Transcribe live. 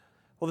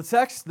Well, the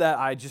text that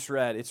I just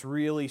read, it's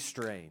really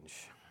strange.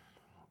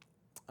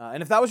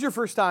 And if that was your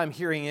first time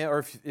hearing it,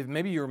 or if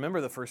maybe you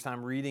remember the first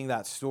time reading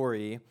that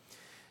story,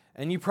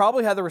 and you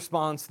probably had the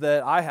response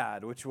that I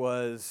had, which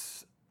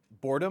was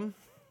boredom,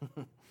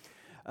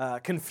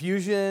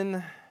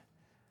 confusion,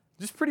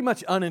 just pretty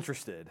much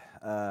uninterested.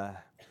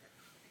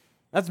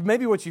 That's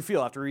maybe what you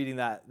feel after reading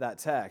that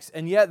text.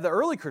 And yet the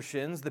early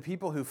Christians, the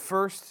people who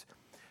first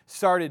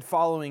started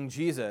following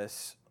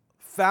Jesus,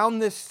 found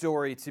this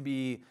story to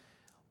be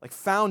like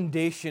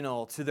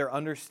foundational to their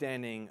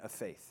understanding of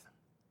faith.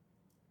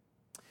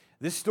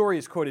 This story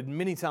is quoted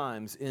many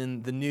times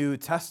in the New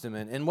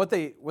Testament, and what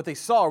they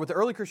saw, what the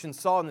early Christians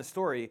saw in this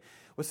story,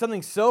 was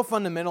something so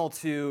fundamental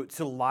to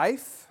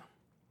life,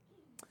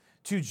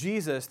 to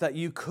Jesus, that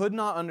you could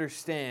not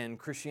understand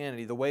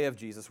Christianity, the way of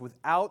Jesus,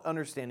 without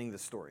understanding the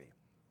story.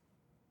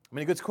 I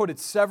mean, it gets quoted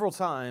several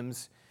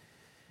times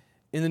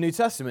in the New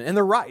Testament, and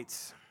they're right.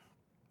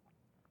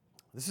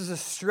 This is a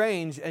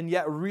strange and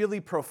yet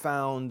really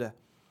profound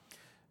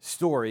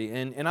story,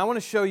 and I want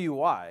to show you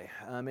why.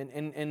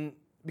 And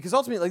because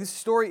ultimately, like, this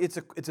story,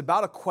 it's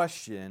about a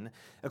question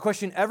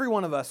every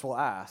one of us will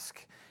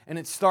ask, and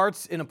it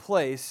starts in a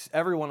place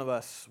every one of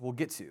us will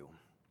get to.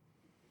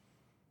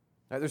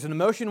 Right, there's an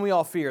emotion we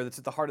all fear that's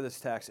at the heart of this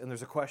text, and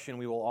there's a question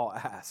we will all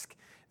ask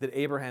that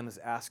Abraham is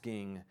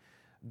asking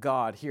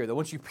God here. That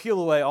once you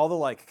peel away all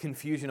the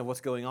confusion of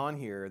what's going on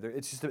here,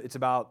 it's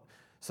about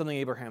something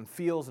Abraham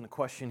feels and a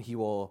question he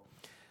will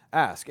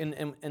ask.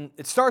 And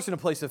it starts in a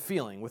place of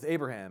feeling with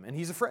Abraham, and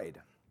he's afraid.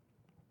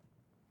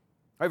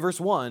 All right, verse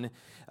 1,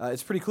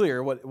 it's pretty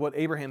clear what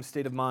Abraham's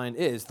state of mind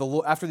is.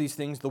 After these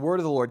things, the word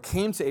of the Lord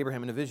came to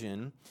Abraham in a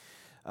vision.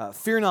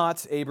 Fear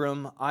not,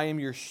 Abram, I am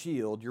your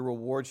shield. Your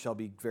reward shall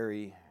be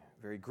very,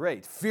 very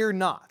great. Fear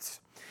not.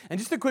 And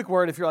just a quick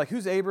word, if you're like,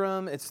 who's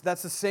Abram?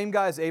 That's the same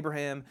guy as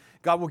Abraham.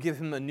 God will give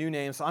him a new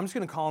name. So I'm just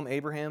going to call him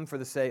Abraham for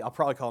the sake. I'll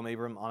probably call him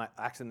Abram on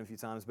accident a few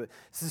times, but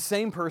it's the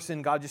same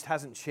person. God just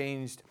hasn't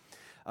changed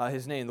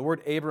his name. The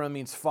word Abram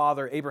means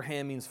father.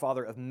 Abraham means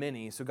father of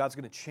many. So God's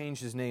going to change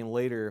his name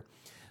later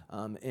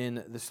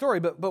in the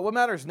story. But what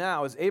matters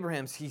now is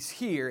he's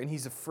here and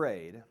he's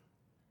afraid.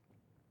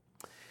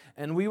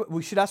 And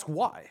we should ask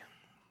why.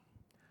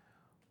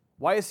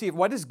 Why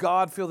does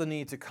God feel the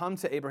need to come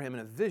to Abraham in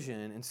a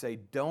vision and say,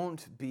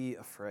 don't be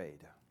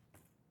afraid?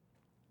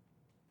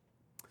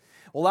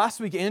 Well, last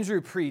week, Andrew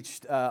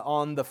preached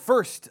on the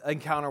first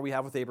encounter we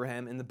have with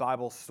Abraham in the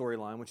Bible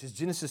storyline, which is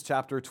Genesis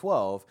chapter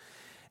 12.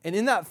 And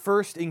in that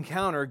first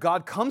encounter,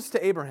 God comes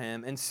to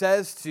Abraham and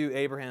says to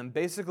Abraham,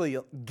 basically,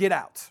 get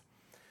out.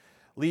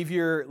 Leave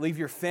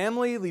your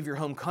family, leave your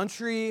home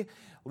country,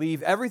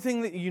 leave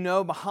everything that you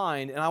know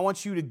behind, and I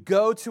want you to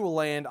go to a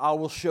land I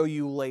will show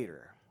you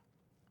later.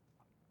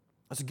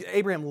 So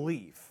Abraham,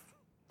 leave.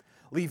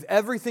 Leave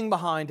everything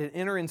behind and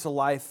enter into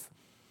life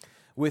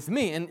with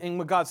me. And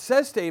what God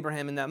says to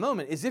Abraham in that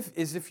moment is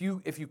if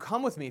you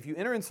come with me, if you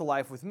enter into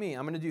life with me,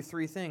 I'm going to do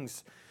three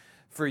things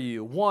for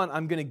you. One,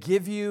 I'm going to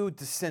give you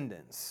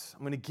descendants. I'm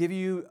going to give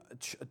you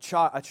a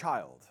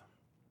child.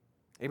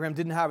 Abraham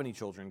didn't have any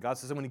children. God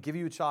says, I'm going to give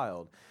you a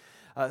child.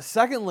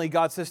 Secondly,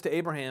 God says to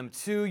Abraham,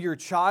 to your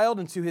child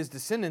and to his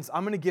descendants,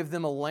 I'm going to give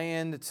them a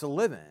land to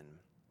live in,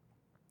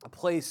 a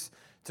place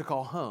to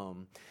call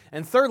home.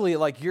 And thirdly,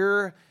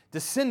 your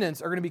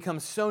descendants are going to become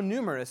so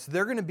numerous,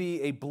 they're going to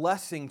be a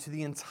blessing to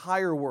the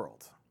entire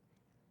world.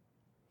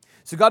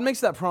 So God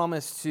makes that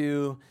promise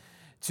to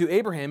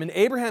Abraham, and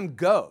Abraham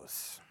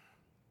goes.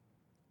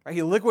 Right?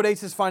 He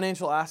liquidates his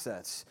financial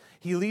assets.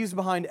 He leaves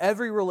behind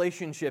every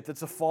relationship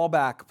that's a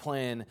fallback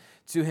plan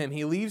to him.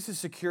 He leaves his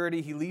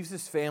security, he leaves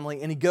his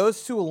family, and he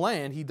goes to a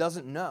land he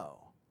doesn't know,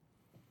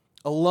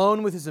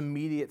 alone with his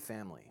immediate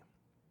family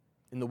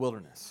in the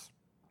wilderness.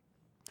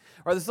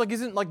 Right, this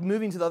isn't like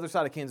moving to the other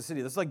side of Kansas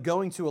City. This is like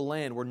going to a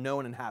land where no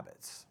one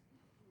inhabits.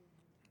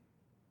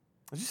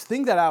 Just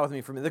think that out with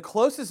me for a minute. The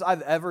closest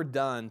I've ever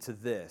done to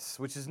this,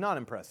 which is not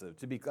impressive,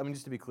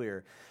 just to be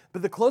clear,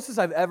 but the closest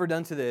I've ever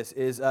done to this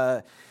is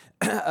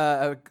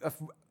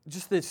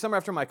just the summer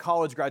after my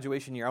college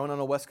graduation year. I went on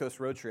a West Coast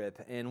road trip,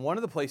 and one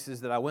of the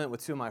places that I went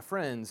with two of my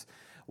friends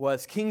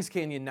was Kings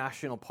Canyon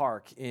National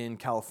Park in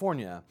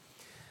California.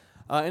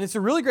 And it's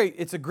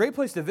a great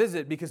place to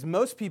visit because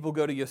most people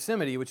go to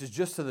Yosemite, which is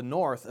just to the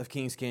north of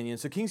Kings Canyon.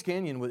 So Kings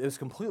Canyon was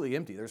completely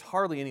empty. There's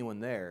hardly anyone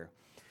there.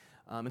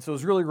 And so it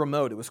was really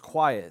remote. It was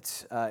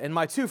quiet. And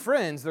my two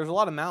friends, there's a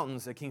lot of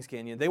mountains at Kings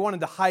Canyon. They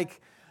wanted to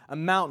hike a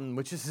mountain,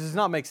 which does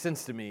not make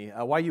sense to me.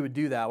 Why you would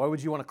do that? Why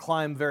would you want to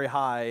climb very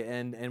high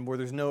and where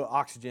there's no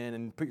oxygen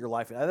and put your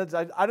life in?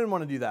 I didn't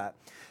want to do that.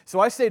 So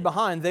I stayed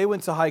behind. They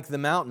went to hike the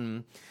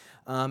mountain.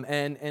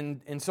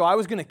 And so I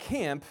was going to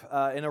camp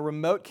in a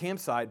remote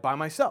campsite by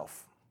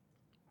myself.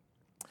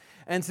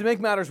 And to make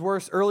matters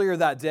worse, earlier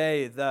that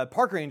day, the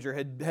park ranger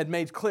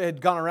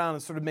had gone around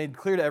and sort of made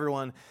clear to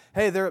everyone,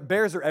 hey,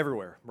 bears are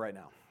everywhere right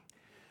now.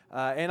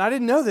 And I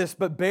didn't know this,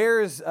 but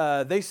bears,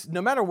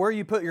 no matter where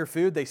you put your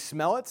food, they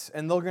smell it,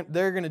 and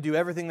they're going to do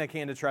everything they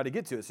can to try to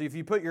get to it. So if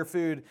you put your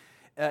food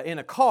in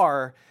a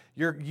car,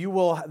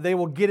 they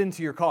will get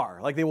into your car.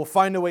 Like they will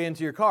find a way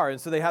into your car.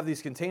 And so they have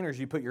these containers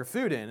you put your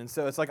food in. And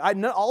so it's like,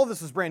 all of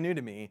this was brand new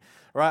to me,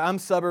 right? I'm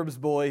suburbs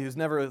boy who's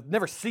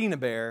never seen a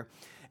bear.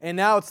 And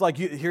now it's like,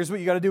 here's what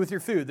you got to do with your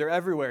food. They're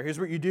everywhere. Here's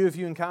what you do if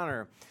you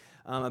encounter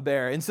a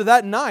bear. And so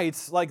that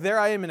night, like there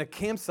I am in a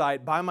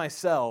campsite by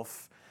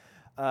myself.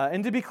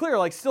 And to be clear,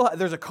 like still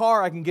there's a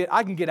car I can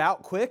get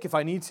out quick if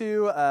I need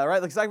to,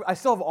 right? Like I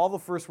still have all the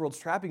first world's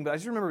trapping, but I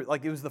just remember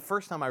like it was the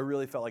first time I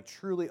really felt like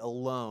truly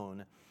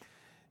alone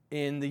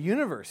in the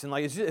universe, and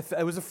like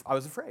I was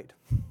afraid.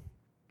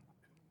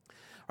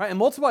 Right, and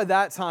multiply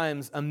that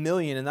times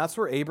 1,000,000, and that's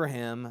where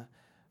Abraham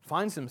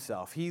finds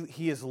himself.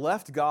 He has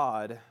left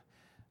God,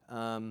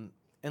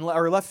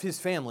 or left his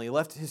family,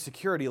 left his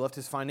security, left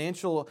his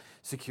financial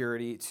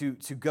security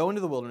to go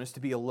into the wilderness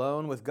to be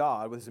alone with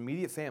God, with his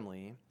immediate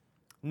family.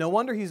 No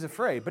wonder he's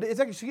afraid, but it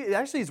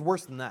actually is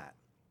worse than that.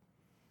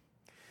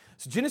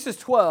 So Genesis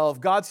 12,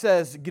 God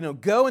says,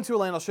 go into a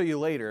land I'll show you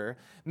later,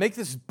 make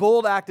this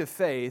bold act of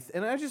faith,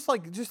 and I just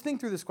think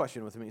through this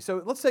question with me.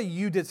 So let's say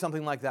you did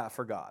something like that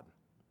for God.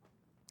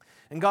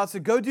 And God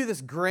said, go do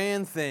this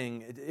grand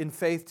thing in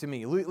faith to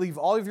me. Leave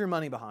all of your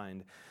money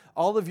behind,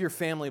 all of your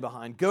family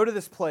behind. Go to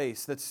this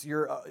place that's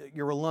you're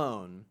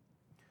alone.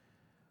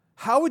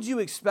 How would you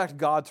expect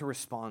God to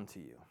respond to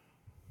you?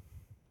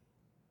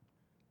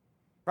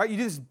 Right? You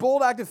do this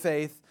bold act of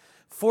faith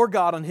for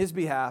God on his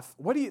behalf.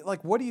 What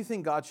do you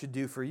think God should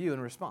do for you in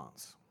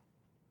response?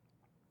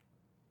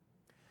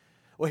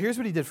 Well, here's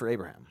what he did for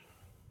Abraham.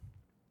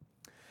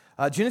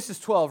 Genesis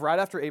 12, right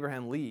after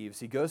Abraham leaves,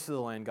 he goes to the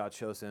land God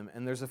shows him,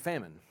 and there's a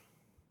famine.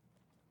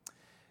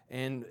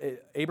 And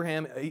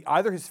Abraham,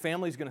 either his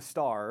family's going to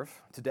starve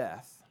to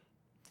death,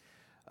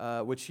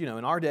 which, in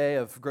our day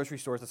of grocery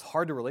stores, it's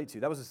hard to relate to.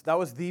 That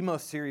was the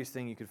most serious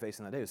thing you could face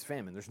in that day, was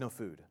famine. There's no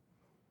food.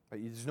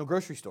 Right? There's no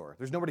grocery store.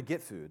 There's nowhere to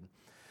get food.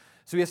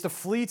 So he has to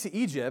flee to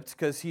Egypt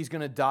because he's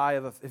going to die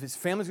if his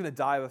family's going to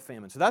die of a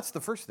famine. So that's the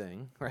first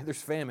thing, right?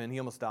 There's famine. He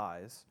almost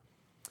dies.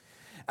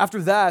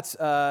 After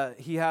that,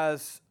 he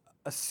has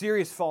a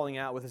serious falling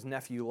out with his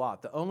nephew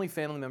Lot, the only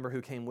family member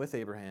who came with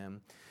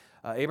Abraham.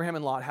 Abraham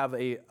and Lot have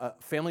a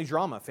family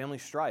drama, family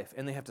strife,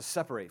 and they have to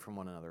separate from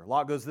one another.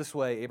 Lot goes this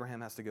way,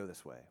 Abraham has to go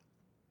this way.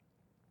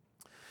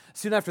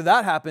 Soon after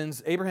that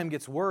happens, Abraham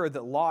gets word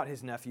that Lot,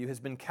 his nephew, has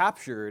been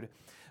captured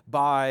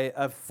by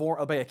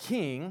a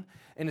king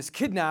and is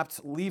kidnapped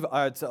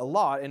to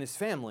Lot and his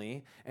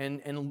family,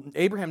 and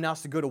Abraham now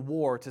has to go to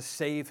war to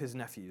save his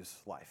nephew's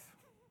life.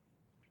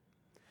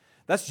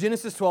 That's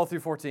Genesis 12 through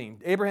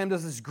 14. Abraham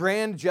does this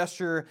grand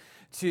gesture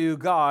to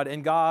God,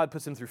 and God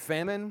puts him through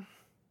famine,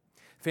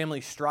 family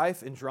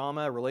strife and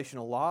drama,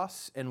 relational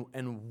loss,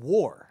 and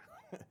war,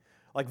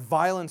 like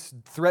violence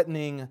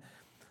threatening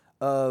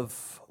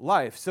of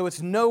life. So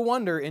it's no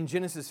wonder in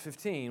Genesis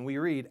 15 we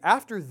read,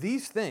 after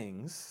these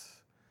things,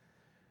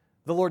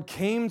 the Lord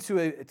came to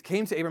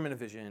Abraham in a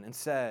vision and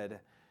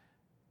said,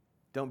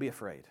 don't be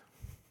afraid.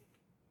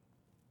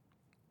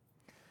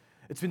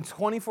 It's been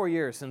 24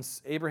 years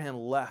since Abraham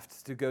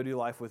left to go do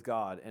life with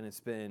God, and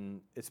it's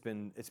been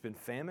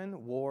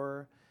famine,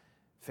 war,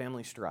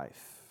 family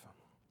strife.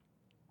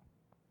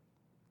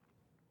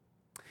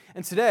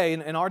 And today,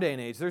 in our day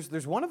and age,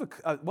 there's one of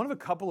a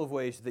couple of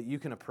ways that you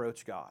can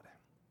approach God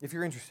if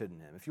you're interested in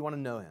him, if you want to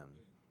know him.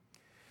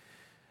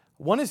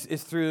 One is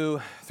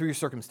through your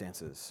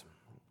circumstances.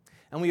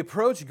 And we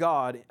approach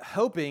God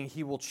hoping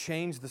he will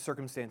change the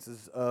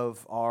circumstances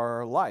of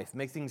our life,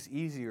 make things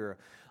easier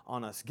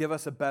on us, give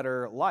us a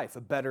better life,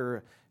 a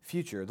better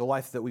future, the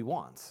life that we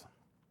want.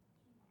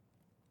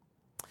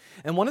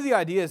 And one of the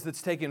ideas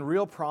that's taken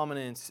real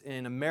prominence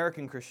in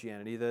American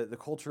Christianity, the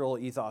cultural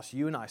ethos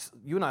you and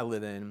I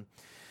live in,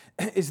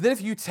 is that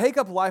if you take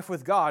up life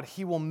with God,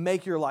 he will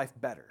make your life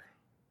better.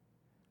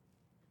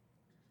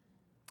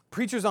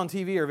 Preachers on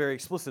TV are very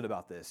explicit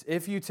about this.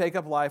 If you take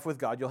up life with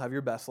God, you'll have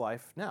your best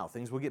life now.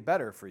 Things will get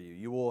better for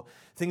you.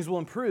 Things will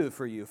improve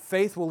for you.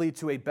 Faith will lead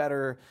to a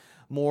better,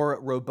 more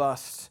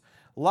robust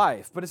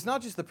life. But it's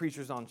not just the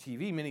preachers on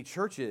TV. Many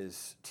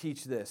churches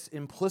teach this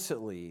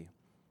implicitly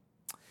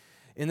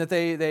in that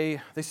they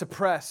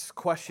suppress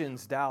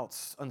questions,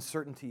 doubts,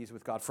 uncertainties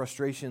with God,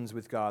 frustrations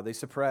with God. They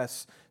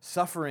suppress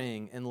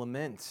suffering and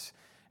lament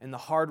and the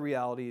hard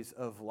realities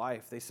of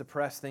life. They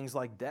suppress things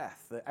like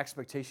death, the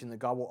expectation that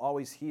God will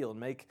always heal and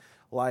make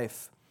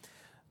life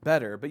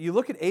better. But you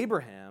look at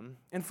Abraham,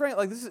 and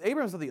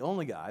Abraham's not the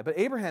only guy, but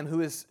Abraham,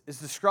 who is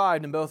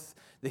described in both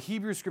the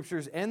Hebrew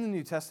Scriptures and the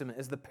New Testament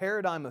as the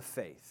paradigm of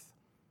faith.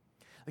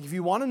 Like if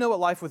you want to know what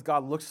life with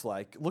God looks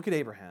like, look at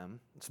Abraham.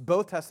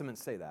 Both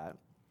Testaments say that.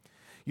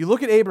 You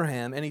look at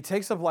Abraham, and he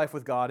takes up life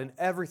with God, and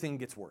everything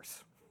gets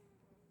worse.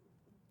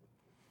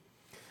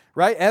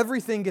 Right?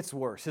 Everything gets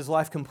worse. His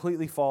life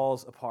completely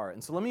falls apart.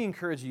 And so let me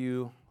encourage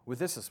you with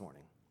this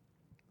morning.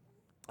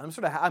 I'm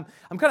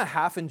kind of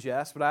half in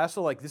jest, but I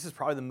also this is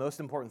probably the most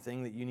important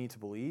thing that you need to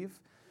believe.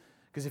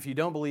 Because if you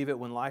don't believe it,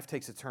 when life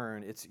takes a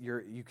turn,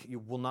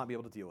 you will not be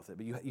able to deal with it.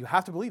 But you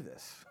have to believe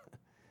this.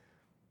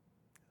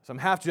 So I'm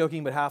half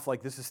joking, but half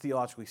this is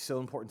theologically so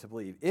important to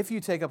believe. If you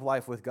take up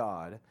life with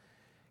God,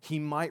 he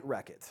might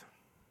wreck it.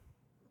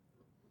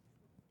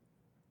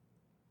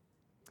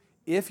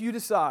 If you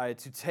decide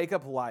to take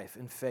up life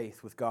in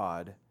faith with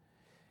God,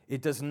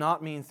 it does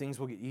not mean things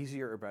will get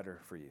easier or better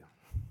for you.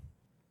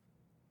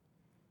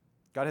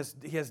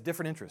 He has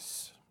different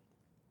interests.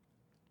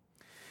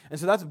 And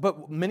so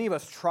but many of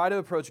us try to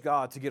approach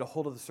God to get a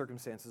hold of the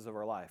circumstances of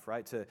our life,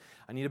 right?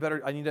 I need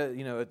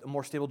a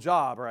more stable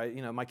job, right?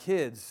 My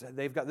kids,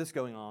 they've got this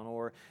going on,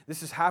 or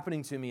this is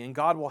happening to me, and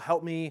God will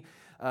help me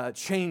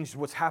change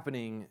what's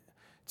happening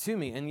to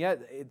me. And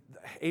yet,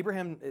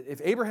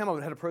 if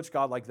Abraham had approached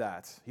God like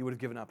that, he would have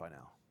given up by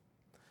now.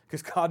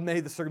 Because God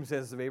made the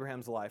circumstances of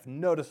Abraham's life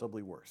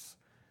noticeably worse.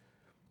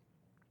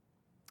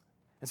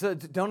 And so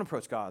don't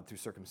approach God through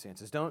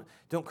circumstances. Don't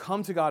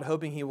come to God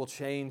hoping he will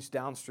change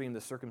downstream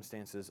the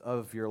circumstances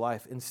of your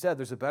life. Instead,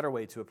 there's a better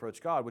way to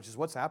approach God, which is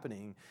what's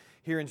happening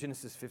here in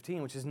Genesis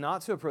 15, which is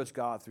not to approach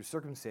God through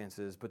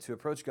circumstances, but to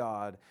approach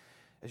God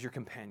as your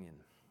companion.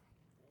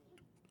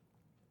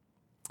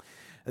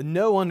 And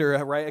no wonder,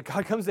 right?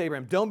 God comes to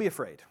Abraham, don't be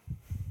afraid.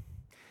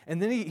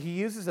 And then he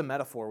uses a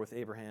metaphor with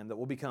Abraham that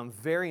will become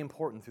very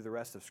important through the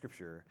rest of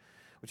Scripture,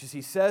 which is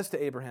he says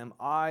to Abraham,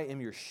 I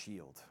am your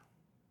shield.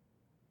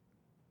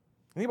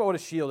 Think about what a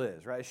shield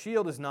is, right? A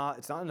shield it's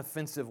not an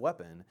offensive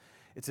weapon.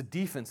 It's a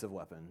defensive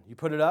weapon. You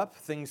put it up,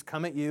 things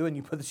come at you, and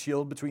you put the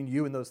shield between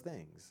you and those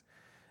things.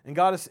 And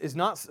God is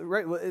not,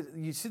 right?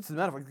 You see the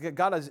metaphor.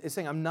 God is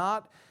saying, I'm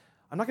not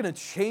going to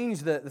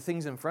change the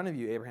things in front of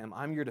you, Abraham.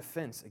 I'm your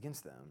defense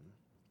against them.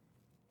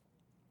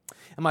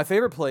 And my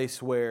favorite place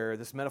where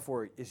this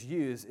metaphor is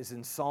used is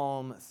in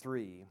Psalm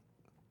 3.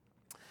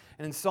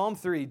 And in Psalm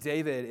 3,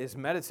 David is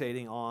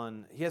meditating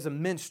on, he has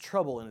immense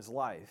trouble in his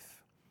life.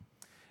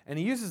 And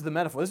he uses the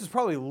metaphor. This is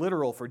probably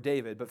literal for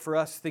David, but for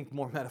us, think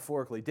more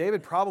metaphorically.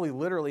 David probably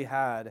literally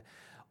had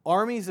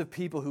armies of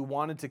people who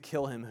wanted to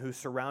kill him, who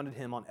surrounded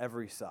him on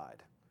every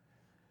side.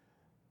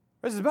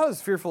 This is about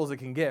as fearful as it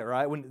can get,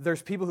 right? When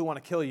there's people who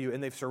want to kill you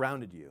and they've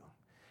surrounded you.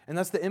 And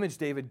that's the image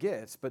David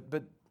gets. But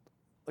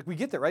like we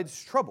get that, right?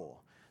 It's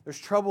trouble. There's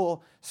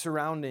trouble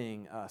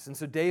surrounding us. And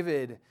so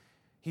David,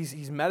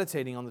 he's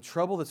meditating on the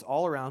trouble that's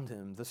all around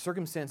him, the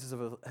circumstances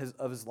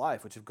of his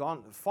life, which have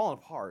fallen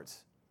apart.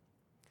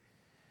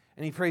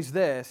 And he prays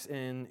this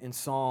in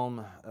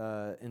Psalm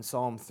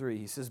 3.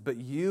 He says, but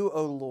you,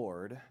 O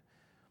Lord,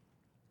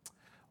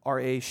 are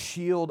a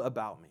shield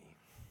about me.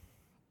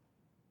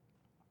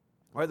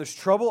 All right, there's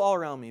trouble all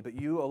around me, but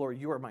you, O Lord,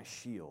 you are my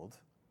shield,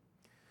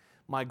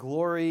 my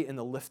glory and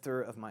the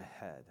lifter of my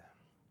head.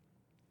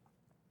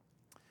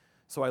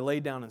 So I lay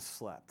down and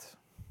slept,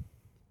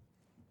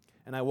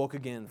 and I woke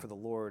again, for the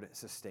Lord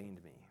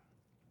sustained me.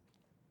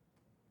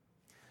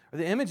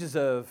 The images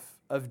of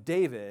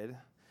David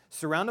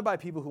surrounded by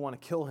people who want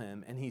to kill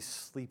him, and he's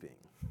sleeping.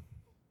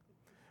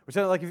 Which,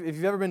 like, if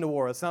you've ever been to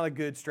war, it's not a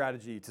good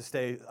strategy to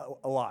stay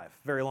alive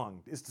very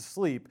long, is to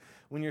sleep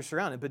when you're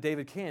surrounded. But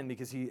David can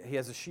because he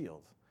has a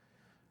shield.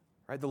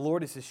 Right? The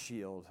Lord is his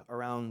shield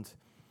around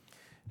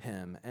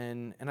him.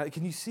 And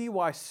can you see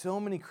why so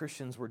many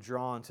Christians were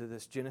drawn to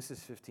this Genesis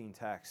 15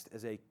 text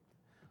as a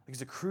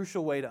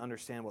crucial way to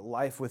understand what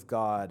life with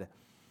God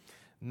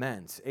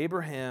meant?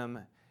 Abraham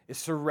is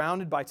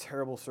surrounded by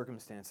terrible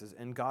circumstances,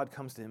 and God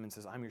comes to him and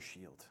says, I'm your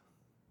shield.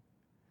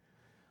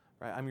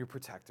 Right? I'm your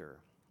protector.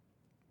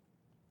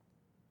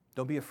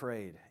 Don't be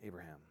afraid,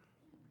 Abraham.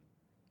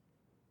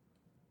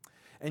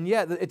 And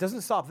yet, it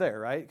doesn't stop there,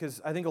 right? Because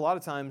I think a lot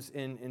of times,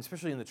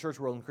 especially in the church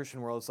world and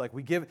Christian world, it's like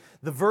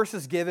the verse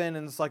is given,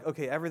 and it's like,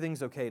 okay,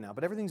 everything's okay now.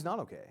 But everything's not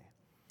okay.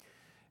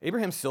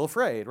 Abraham's still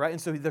afraid, right?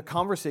 And so the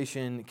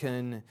conversation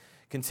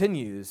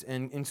continues.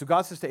 And so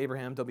God says to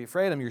Abraham, don't be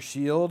afraid, I'm your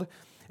shield.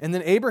 And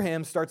then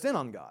Abraham starts in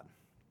on God.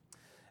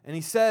 And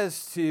he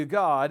says to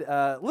God,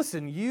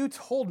 listen, you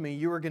told me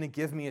you were going to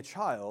give me a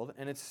child,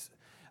 and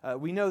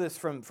we know this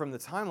from the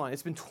timeline.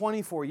 It's been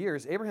 24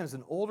 years. Abraham's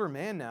an older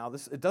man now.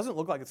 It doesn't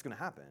look like it's going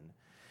to happen.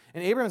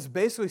 And Abraham's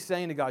basically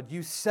saying to God,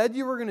 you said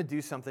you were going to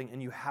do something,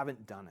 and you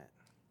haven't done it.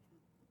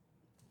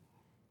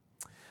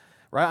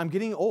 Right? I'm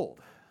getting old.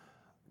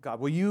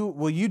 God, will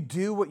you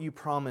do what you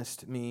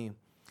promised me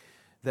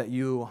that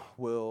you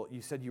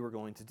said you were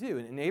going to do?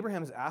 And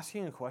Abraham is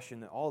asking a question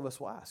that all of us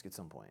will ask at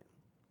some point,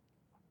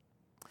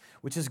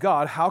 which is,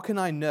 God, how can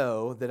I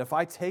know that if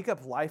I take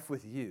up life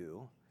with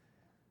you,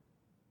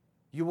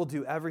 you will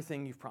do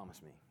everything you've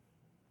promised me?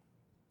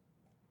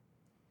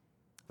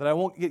 That I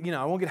won't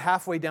get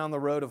halfway down the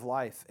road of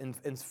life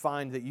and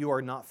find that you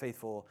are not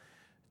faithful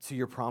to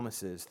your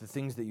promises, the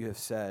things that you have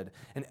said.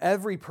 And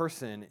every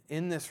person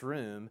in this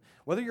room,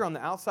 whether you're on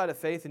the outside of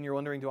faith and you're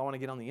wondering, do I want to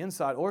get on the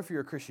inside, or if you're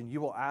a Christian, you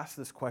will ask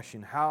this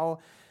question, how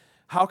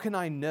can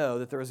I know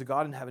that there is a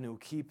God in heaven who will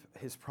keep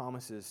his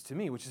promises to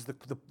me? Which is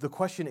the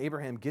question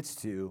Abraham gets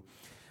to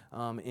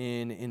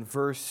in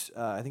verse,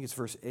 I think it's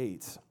verse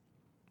 8.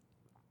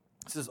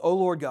 It says, O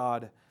Lord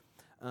God,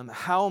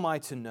 how am I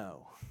to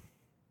know?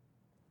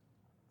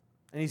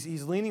 And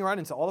he's leaning right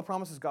into all the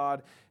promises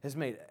God has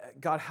made.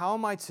 God, how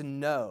am I to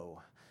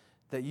know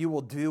that you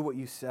will do what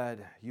you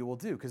said you will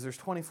do. Because there's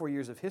 24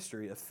 years of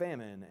history of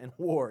famine and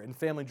war and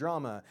family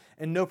drama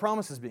and no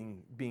promises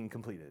being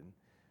completed.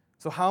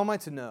 So how am I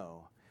to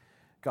know,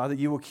 God, that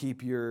you will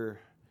keep your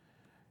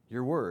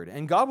word?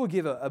 And God will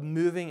give a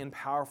moving and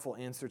powerful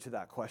answer to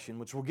that question,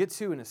 which we'll get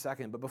to in a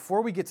second. But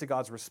before we get to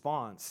God's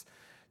response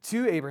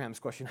to Abraham's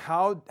question,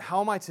 how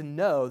am I to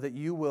know that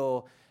you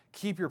will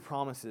keep your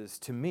promises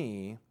to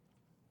me?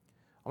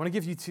 I want to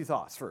give you two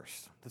thoughts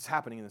first that's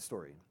happening in the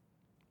story.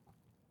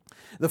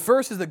 The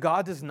first is that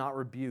God does not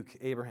rebuke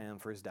Abraham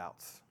for his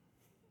doubts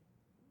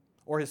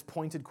or his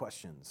pointed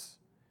questions.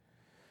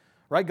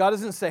 Right? God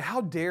doesn't say,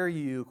 how dare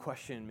you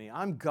question me?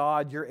 I'm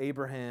God, you're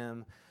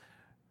Abraham.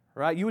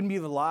 Right? You wouldn't be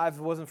alive if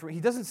it wasn't for me. He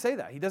doesn't say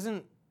that. He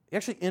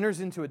actually enters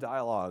into a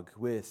dialogue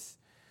with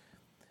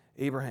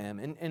Abraham.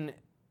 And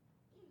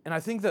I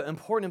think the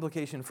important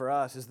implication for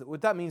us is that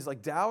what that means,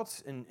 like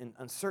doubts and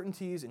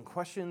uncertainties and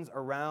questions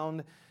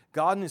around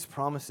God and his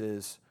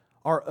promises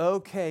are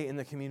okay in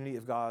the community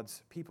of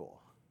God's people.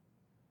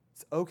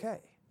 It's okay.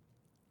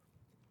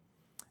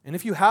 And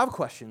if you have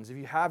questions, if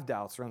you have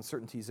doubts or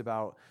uncertainties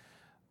about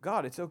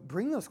God,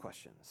 bring those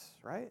questions,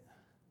 right?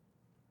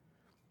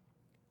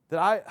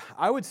 That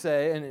I would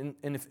say, and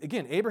if,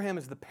 again, Abraham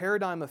is the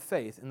paradigm of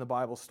faith in the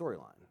Bible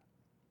storyline.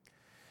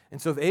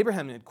 And so if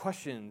Abraham had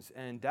questions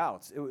and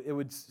doubts, it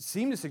would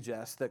seem to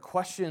suggest that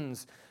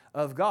questions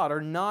of God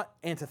are not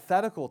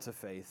antithetical to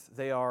faith.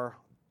 They are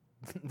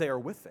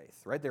with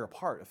faith, right? They're a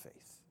part of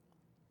faith.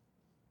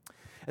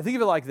 And think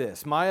of it like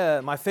this.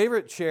 My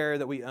favorite chair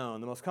that we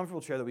own, the most comfortable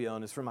chair that we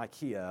own, is from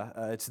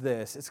IKEA. It's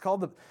this. It's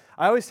called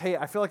I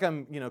feel like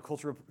I'm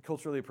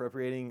culturally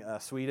appropriating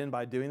Sweden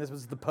by doing this. But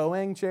it's the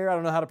Poang chair. I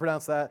don't know how to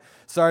pronounce that.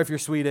 Sorry if you're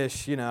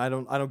Swedish. I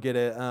don't get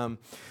it.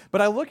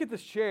 But I look at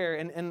this chair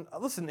and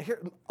listen.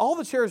 Here, all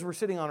the chairs we're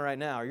sitting on right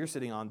now, or you're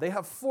sitting on, they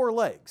have 4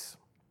 legs.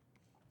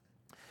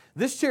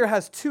 This chair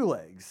has 2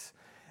 legs.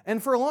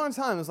 And for a long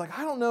time, it's like,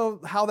 I don't know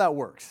how that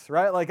works,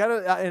 right? Like,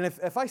 and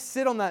if I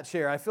sit on that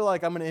chair, I feel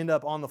like I'm going to end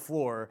up on the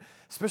floor,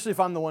 especially if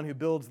I'm the one who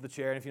builds the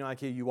chair. And if you know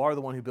IKEA, you are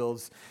the one who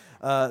builds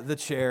the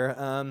chair.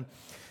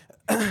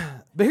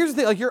 But here's the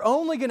thing, like, you're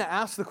only going to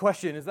ask the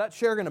question, is that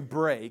chair going to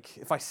break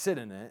if I sit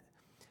in it,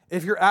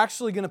 if you're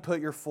actually going to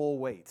put your full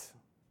weight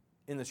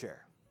in the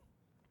chair?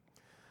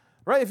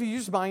 Right? If you're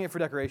just buying it for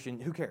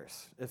decoration, who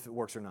cares if it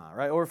works or not,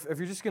 right? Or if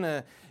you're just going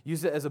to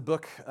use it as a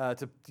book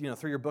to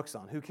throw your books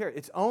on, who cares?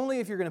 It's only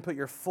if you're going to put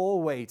your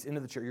full weight into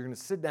the chair, you're going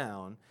to sit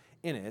down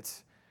in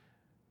it,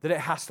 that it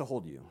has to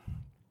hold you.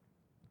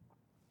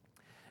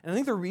 And I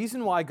think the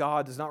reason why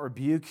God does not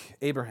rebuke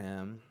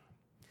Abraham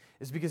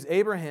is because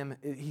Abraham,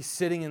 he's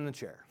sitting in the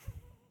chair.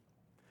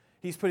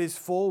 He's put his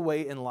full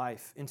weight in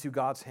life into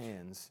God's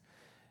hands.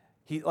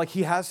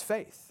 He has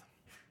faith.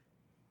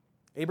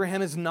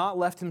 Abraham has not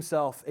left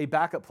himself a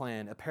backup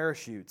plan, a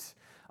parachute,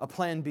 a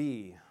plan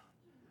B,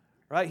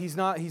 right? He's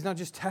not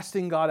just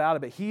testing God out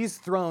of it. He's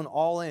thrown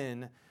all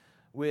in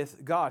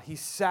with God. He's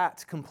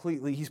sat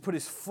completely. He's put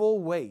his full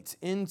weight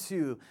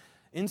into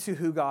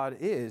who God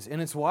is. And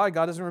it's why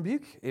God doesn't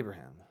rebuke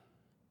Abraham,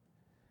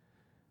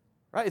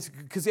 right? It's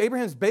because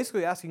Abraham's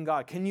basically asking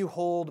God, can you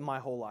hold my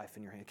whole life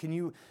in your hand? Can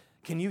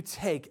you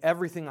take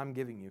everything I'm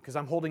giving you? Because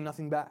I'm holding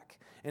nothing back.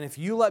 And if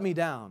you let me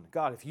down,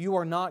 God, if you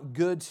are not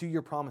good to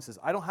your promises,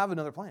 I don't have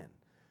another plan,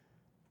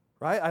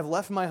 right? I've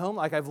left my home,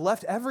 I've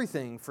left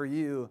everything for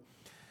you,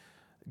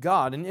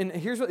 God. And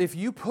here's what, if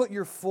you put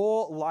your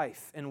full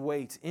life and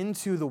weight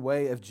into the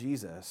way of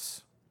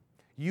Jesus,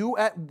 you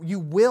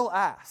will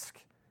ask,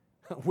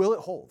 will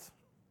it hold?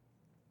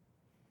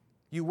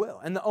 You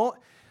will. And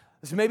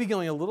this may be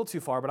going a little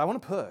too far, but I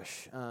want to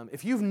push.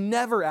 If you've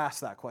never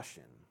asked that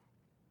question,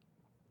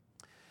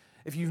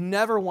 if you've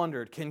never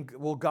wondered,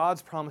 will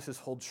God's promises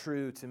hold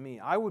true to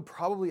me? I would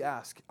probably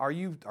ask, are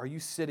you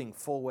sitting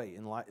full weight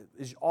in life?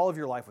 Is all of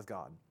your life with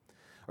God?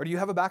 Or do you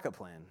have a backup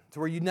plan to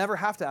where you never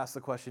have to ask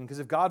the question? Because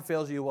if God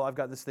fails you, well, I've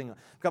got this thing.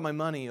 I've got my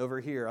money over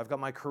here. I've got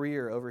my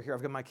career over here.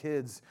 I've got my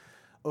kids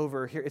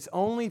over here. It's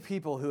only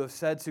people who have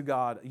said to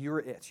God, you're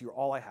it. You're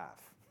all I have,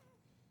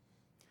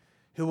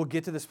 who will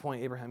get to this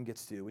point Abraham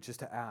gets to, which is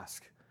to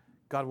ask,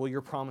 God, will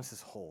your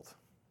promises hold?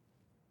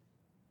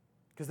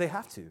 Because they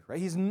have to, right?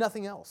 He's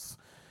nothing else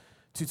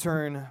to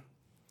turn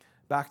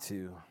back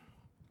to.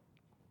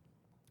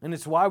 And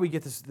it's why we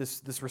get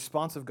this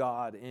response of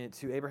God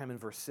to Abraham in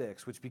verse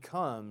 6, which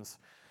becomes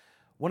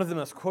one of the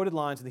most quoted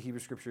lines in the Hebrew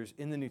Scriptures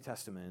in the New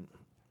Testament,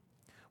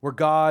 where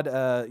God,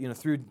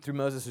 through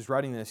Moses who's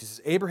writing this, he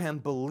says, Abraham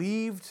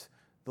believed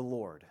the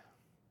Lord,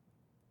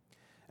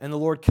 and the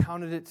Lord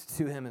counted it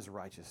to him as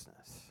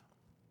righteousness.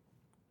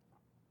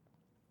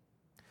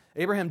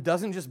 Abraham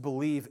doesn't just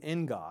believe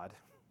in God,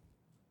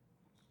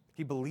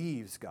 he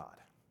believes God.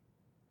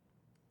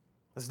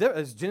 As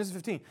Genesis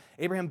 15,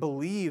 Abraham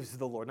believes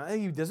the Lord. Not,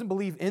 he doesn't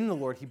believe in the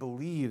Lord, he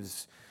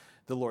believes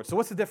the Lord. So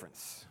what's the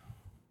difference?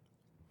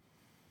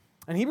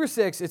 In Hebrews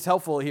 6, it's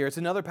helpful here. It's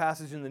another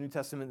passage in the New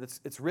Testament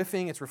it's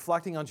riffing, it's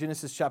reflecting on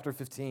Genesis chapter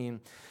 15.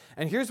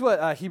 And here's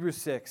what Hebrews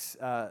 6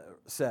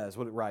 says,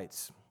 what it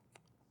writes.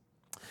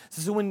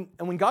 So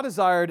when God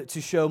desired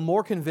to show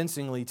more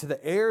convincingly to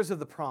the heirs of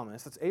the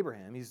promise, that's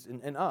Abraham, he's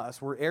and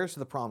us, we're heirs to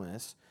the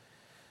promise.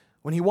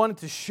 When he wanted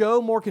to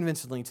show more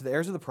convincingly to the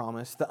heirs of the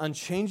promise the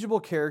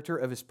unchangeable character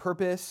of his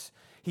purpose,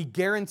 he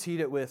guaranteed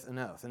it with an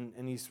oath.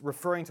 And he's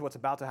referring to what's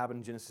about to happen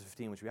in Genesis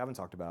 15, which we haven't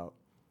talked about.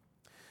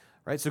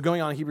 Right? So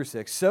going on in Hebrews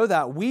 6, so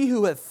that we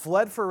who have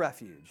fled for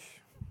refuge,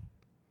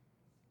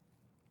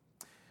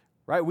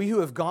 right? We who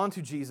have gone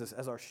to Jesus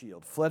as our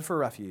shield, fled for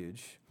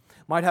refuge,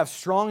 might have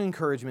strong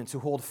encouragement to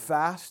hold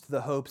fast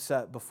the hope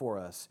set before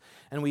us.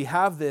 And we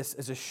have this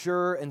as a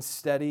sure and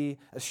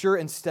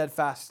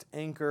steadfast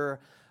anchor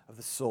of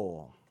the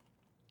soul.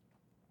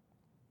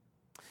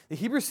 The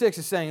Hebrews 6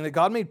 is saying that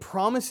God made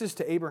promises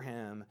to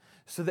Abraham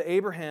so that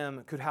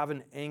Abraham could have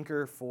an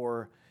anchor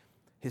for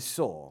his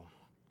soul.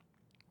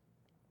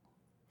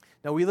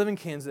 Now, we live in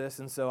Kansas,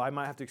 and so I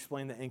might have to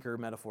explain the anchor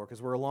metaphor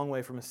because we're a long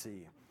way from a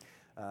sea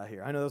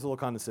here. I know that's a little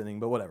condescending,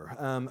 but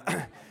whatever.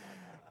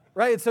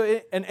 Right?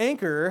 So an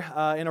anchor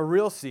in a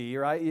real sea,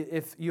 right,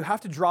 if you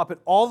have to drop it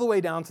all the way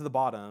down to the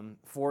bottom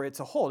for it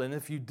to hold. And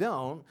if you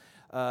don't,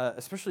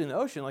 especially in the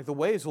ocean, like the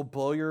waves will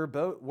blow your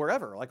boat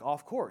wherever, like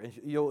off course.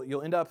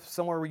 You'll end up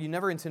somewhere where you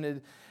never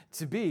intended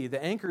to be.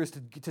 The anchor is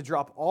to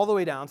drop all the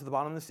way down to the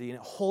bottom of the sea, and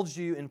it holds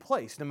you in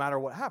place no matter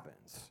what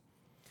happens.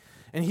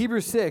 In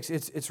Hebrews 6,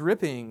 it's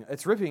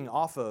ripping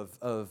off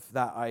of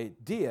that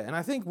idea. And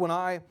I think when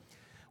I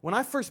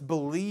first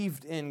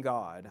believed in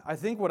God, I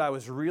think what I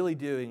was really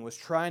doing was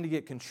trying to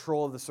get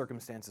control of the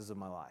circumstances of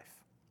my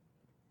life.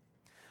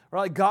 Or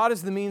like God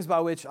is the means by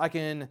which I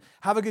can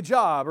have a good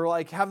job, or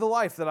like have the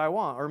life that I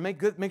want, or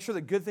make sure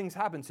that good things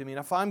happen to me. And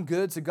if I'm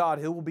good to God,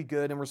 He will be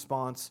good in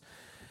response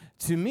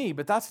to me.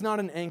 But that's not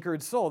an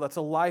anchored soul. That's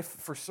a life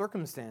for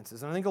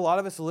circumstances. And I think a lot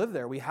of us live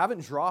there. We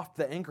haven't dropped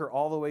the anchor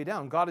all the way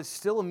down. God is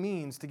still a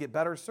means to get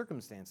better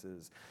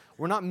circumstances.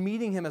 We're not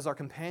meeting Him as our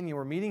companion.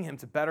 We're meeting Him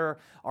to better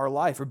our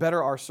life or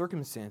better our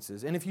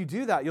circumstances. And if you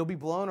do that, you'll be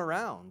blown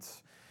around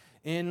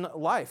in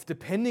life,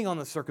 depending on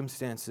the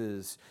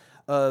circumstances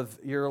of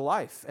your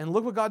life. And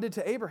look what God did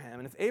to Abraham.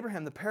 And if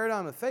Abraham, the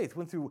paradigm of faith,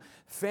 went through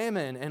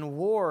famine and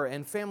war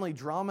and family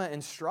drama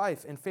and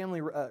strife and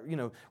family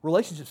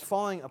relationships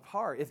falling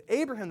apart, if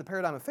Abraham, the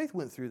paradigm of faith,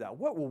 went through that,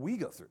 what will we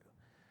go through?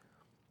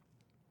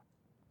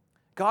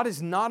 God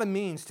is not a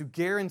means to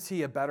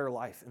guarantee a better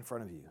life in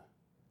front of you.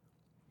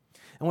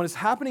 And what is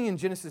happening in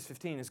Genesis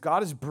 15 is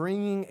God is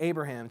bringing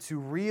Abraham to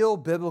real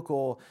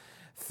biblical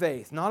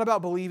faith, not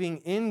about believing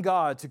in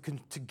God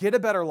to get a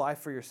better life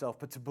for yourself,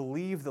 but to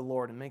believe the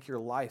Lord and make your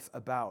life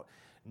about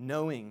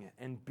knowing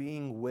and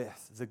being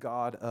with the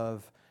God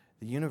of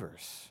the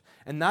universe.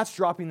 And that's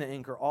dropping the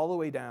anchor all the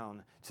way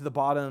down to the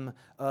bottom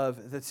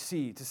of the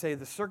sea to say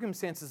the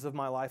circumstances of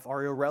my life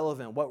are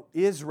irrelevant. What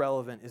is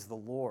relevant is the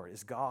Lord,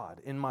 is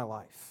God in my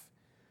life.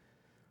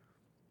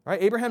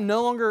 Right? Abraham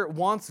no longer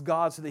wants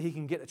God so that he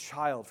can get a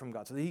child from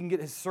God, so that he can get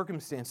his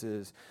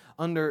circumstances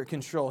under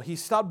control. He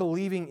stopped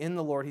believing in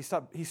the Lord.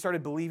 He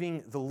started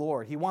believing the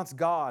Lord. He wants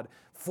God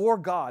for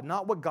God,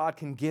 not what God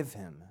can give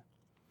him.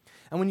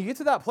 And when you get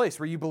to that place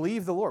where you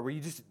believe the Lord, where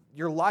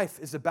your life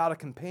is about a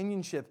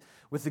companionship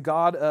with the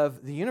God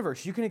of the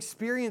universe, you can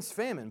experience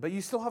famine, but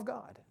you still have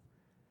God.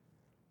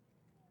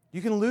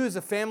 You can lose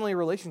a family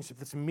relationship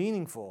that's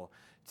meaningful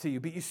to you,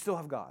 but you still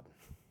have God.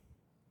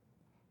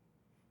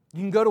 You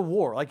can go to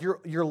war, like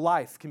your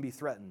life can be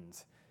threatened,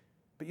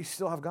 but you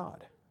still have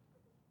God.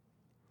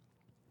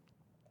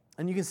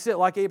 And you can sit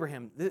like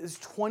Abraham. This is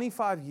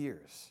 25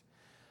 years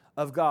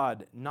of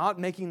God not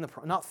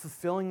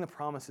fulfilling the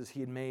promises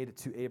He had made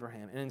to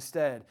Abraham, and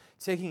instead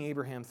taking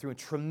Abraham through a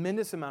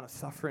tremendous amount of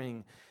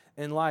suffering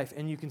in life.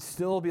 And you can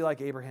still be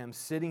like Abraham,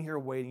 sitting here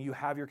waiting. You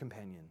have your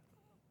companion.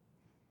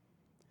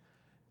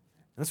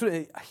 And that's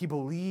what he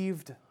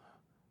believed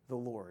the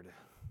Lord.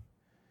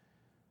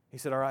 He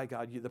said, all right,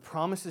 God, the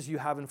promises you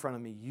have in front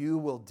of me, you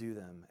will do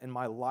them, and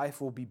my life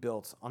will be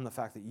built on the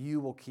fact that you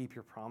will keep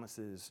your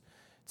promises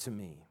to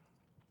me.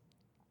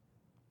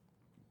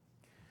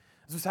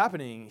 That's what's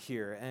happening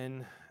here,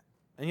 and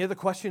yet the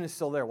question is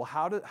still there. Well,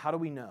 how do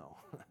we know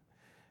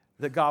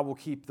that God will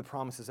keep the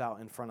promises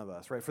out in front of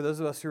us, right? For those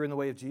of us who are in the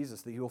way of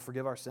Jesus, that He will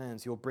forgive our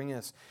sins, He will bring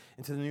us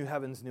into the new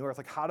heavens, new earth.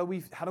 Like, how do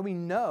we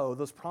know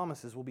those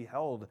promises will be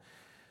held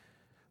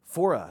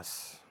for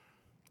us?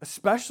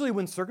 Especially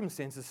when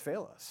circumstances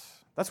fail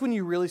us. That's when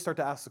you really start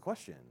to ask the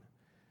question.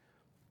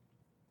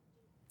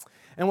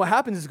 And what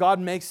happens is God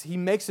makes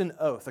an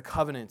oath, a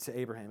covenant to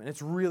Abraham, and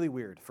it's really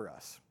weird for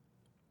us.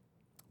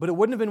 But it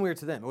wouldn't have been weird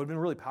to them. It would have been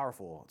really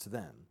powerful to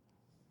them.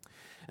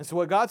 And so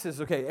what God says,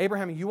 okay,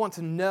 Abraham, you want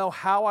to know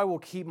how I will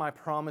keep my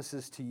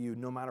promises to you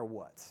no matter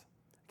what.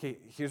 Okay,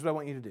 here's what I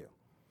want you to do.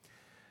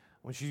 I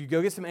want you to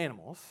go get some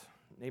animals.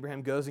 And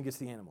Abraham goes and gets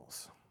the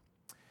animals.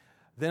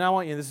 Then I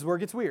want you, this is where it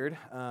gets weird,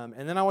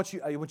 and then I want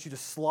you to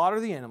slaughter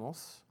the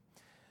animals,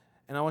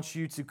 and I want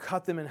you to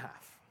cut them in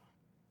half.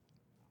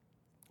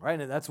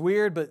 Right? And that's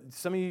weird, but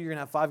some of you, you're going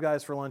to have Five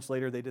Guys for lunch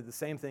later. They did the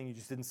same thing. You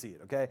just didn't see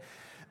it, okay?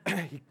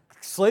 He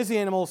slays the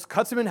animals,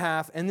 cuts them in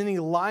half, and then he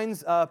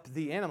lines up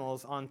the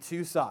animals on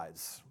two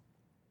sides.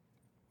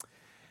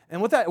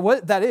 And what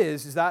that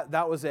is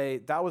that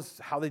was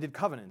how they did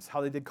covenants,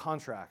 how they did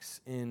contracts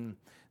in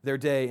their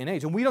day and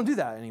age. And we don't do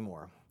that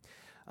anymore.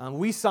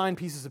 We sign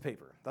pieces of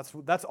paper.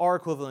 That's our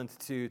equivalent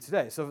to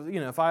today. So,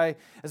 if I,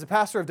 as a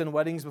pastor, have done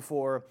weddings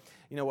before,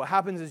 what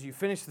happens is you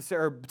finish the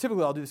ceremony.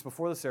 Typically, I'll do this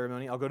before the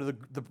ceremony. I'll go to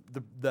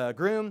the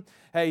groom.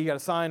 Hey, you got to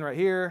sign right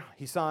here.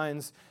 He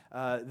signs.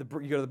 You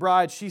go to the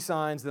bride. She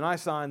signs. Then I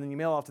sign. Then you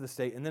mail off to the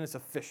state, and then it's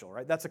official,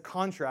 right? That's a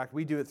contract.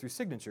 We do it through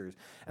signatures.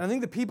 And I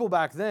think the people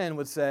back then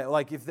would say,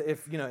 like, if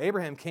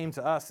Abraham came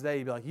to us today,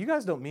 he'd be like, you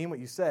guys don't mean what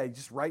you say. You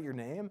just write your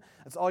name.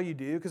 That's all you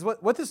do. Because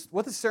what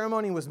this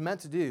ceremony was meant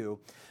to do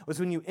was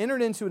when you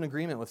entered into an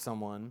agreement with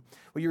someone,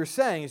 what you were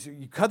saying is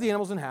you cut the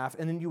animals in half,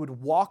 and then you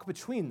would walk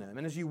between them.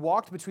 And as you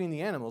walked between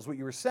the animals, what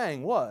you were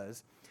saying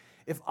was,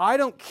 if I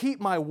don't keep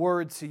my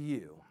word to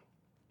you,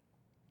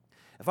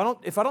 if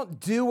I don't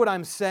do what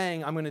I'm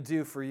saying I'm going to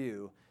do for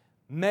you,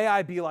 may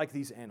I be like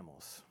these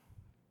animals.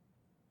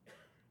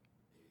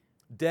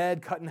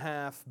 Dead, cut in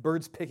half,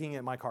 birds picking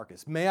at my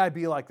carcass. May I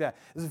be like that.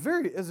 It's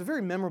a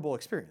very memorable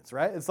experience,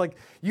 right? It's like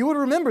you would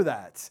remember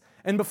that.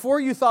 And before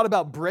you thought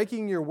about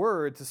breaking your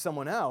word to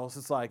someone else,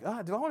 it's like,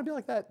 do I want to be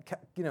like that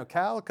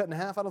cow cut in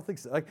half? I don't think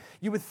so. Like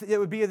it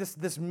would be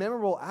this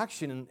memorable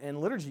action and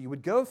liturgy you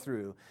would go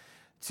through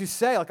to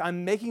say, like,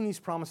 I'm making these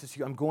promises to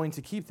you, I'm going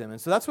to keep them.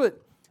 And so that's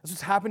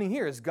what's happening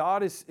here, is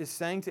God is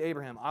saying to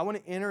Abraham, I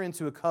want to enter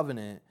into a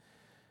covenant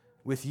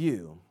with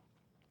you.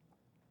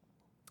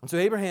 And so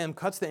Abraham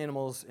cuts the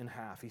animals in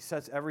half. He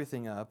sets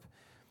everything up,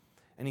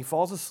 and he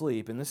falls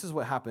asleep. And this is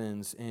what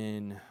happens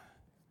in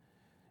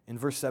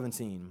verse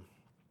 17.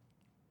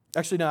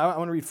 Actually, no, I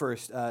want to read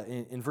first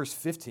in verse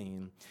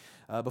 15.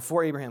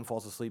 Before Abraham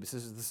falls asleep, it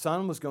says, the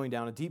sun was going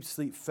down, a deep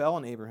sleep fell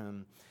on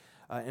Abraham,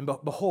 and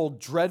behold,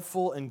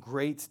 dreadful and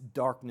great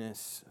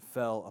darkness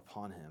fell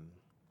upon him.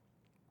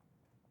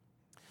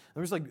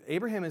 There's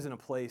Abraham is in a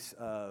place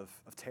of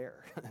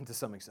terror to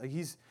some extent.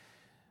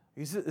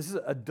 This is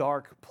a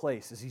dark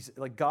place. He's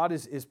like God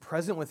is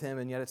present with him,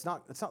 and yet it's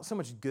not so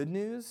much good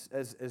news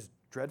as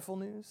dreadful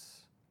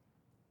news.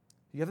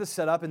 You have this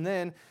set up, and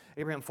then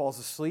Abraham falls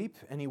asleep,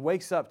 and he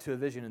wakes up to a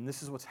vision, and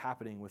this is what's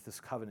happening with this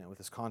covenant, with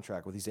this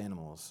contract, with these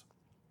animals.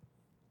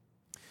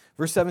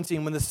 Verse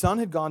 17, when the sun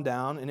had gone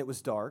down and it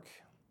was dark,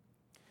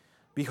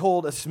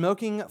 behold, a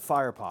smoking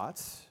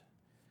firepot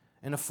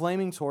and a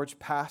flaming torch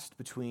passed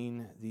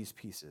between these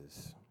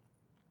pieces.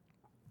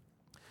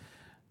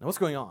 Now, what's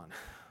going on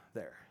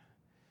there?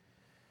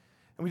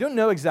 And we don't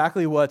know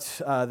exactly what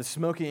the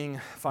smoking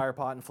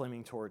firepot and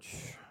flaming torch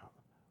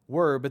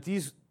were, but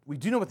we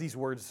do know what these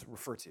words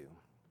refer to.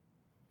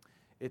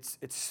 It's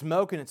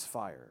smoke and it's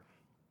fire.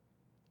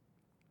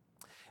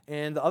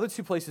 And the other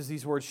two places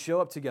these words show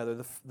up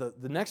together,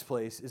 the next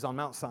place is on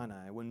Mount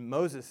Sinai, when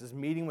Moses is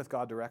meeting with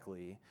God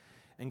directly,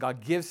 and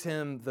God gives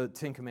him the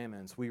Ten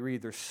Commandments. We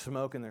read there's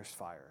smoke and there's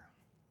fire.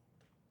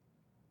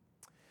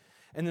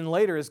 And then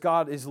later, as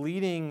God is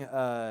leading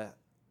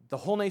the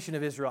whole nation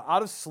of Israel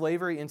out of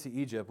slavery into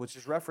Egypt, which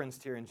is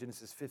referenced here in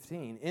Genesis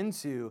 15,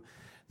 into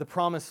the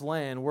promised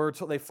land, where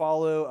they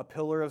follow a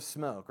pillar of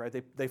smoke, right?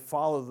 They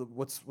follow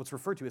what's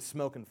referred to as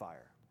smoke and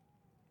fire.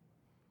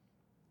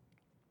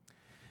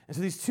 And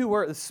so these two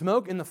words, the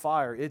smoke and the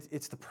fire,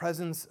 it's the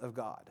presence of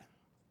God.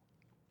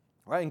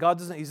 Right? And God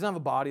he doesn't have a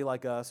body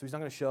like us, so he's not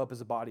going to show up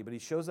as a body, but he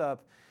shows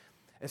up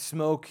as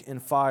smoke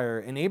and fire.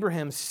 And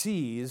Abraham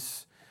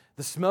sees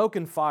the smoke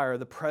and fire,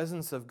 the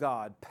presence of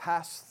God,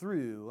 pass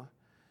through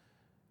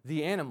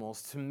the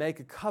animals to make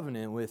a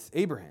covenant with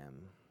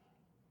Abraham.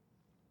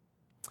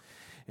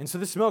 And so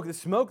the smoke,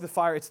 the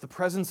fire, it's the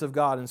presence of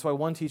God. And so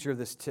one teacher of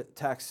this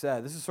text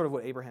said, this is sort of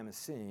what Abraham is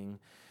seeing.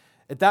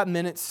 At that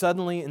minute,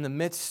 suddenly, in the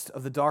midst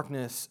of the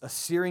darkness, a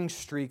searing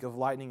streak of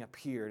lightning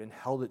appeared and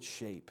held its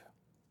shape.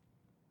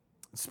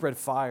 It spread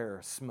fire,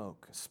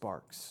 smoke,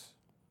 sparks.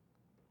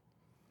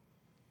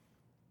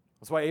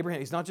 That's why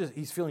Abraham,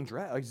 he's feeling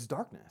dread, it's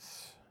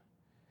darkness.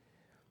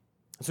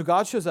 And so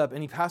God shows up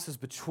and he passes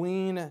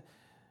between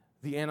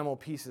the animal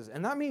pieces.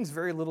 And that means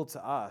very little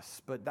to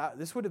us, but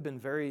this would have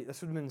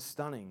been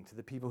stunning to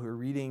the people who are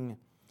reading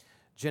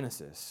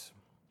Genesis.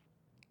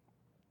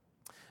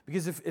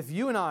 Because if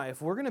you and I,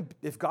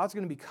 if God's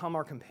going to become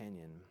our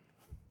companion,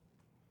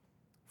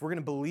 if we're going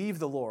to believe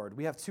the Lord,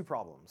 we have two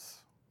problems.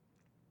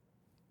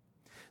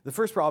 The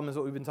first problem is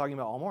what we've been talking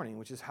about all morning,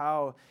 which is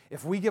how,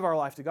 if we give our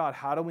life to God,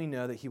 how do we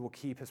know that he will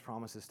keep his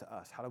promises to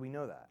us? How do we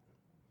know that?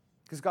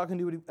 Because God can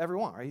do whatever he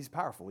wants, right? He's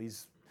powerful.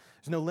 There's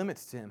no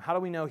limits to him. How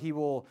do we know he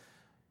will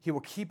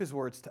keep his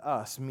words to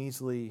us,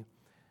 measly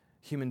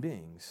human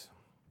beings?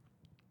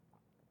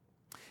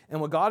 And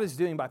what God is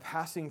doing by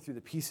passing through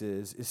the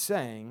pieces is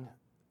saying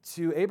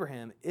to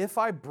Abraham, if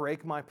I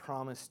break my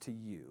promise to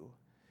you,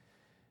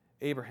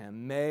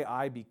 Abraham, may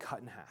I be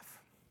cut in half.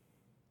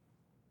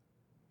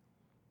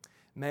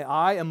 May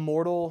I,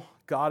 immortal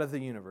God of the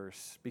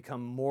universe,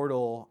 become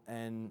mortal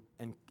and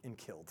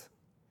killed.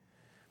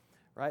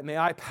 Right? May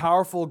I,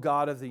 powerful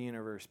God of the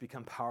universe,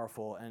 become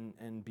powerful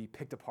and be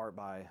picked apart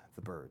by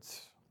the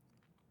birds.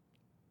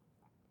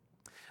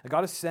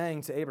 God is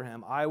saying to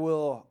Abraham, I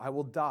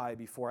will die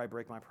before I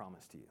break my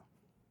promise to you.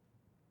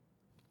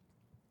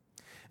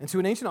 And to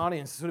an ancient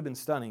audience, this would have been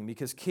stunning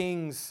because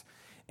kings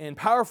and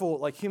powerful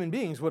like human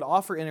beings would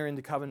often enter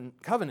into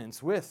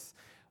covenants with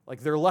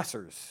like their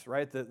lessers,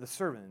 right? The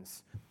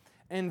servants.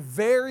 And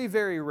very,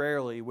 very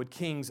rarely would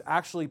kings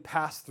actually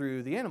pass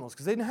through the animals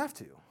because they didn't have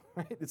to,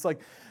 right? It's like,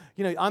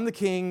 I'm the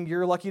king,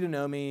 you're lucky to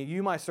know me,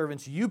 you my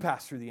servants, you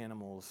pass through the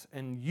animals,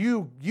 and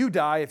you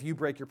die if you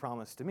break your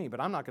promise to me, but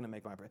I'm not going to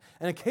make my promise.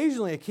 And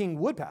occasionally a king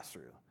would pass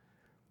through.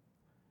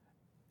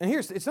 And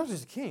it's not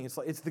just a king,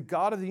 it's the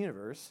God of the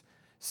universe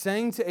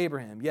saying to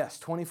Abraham, yes,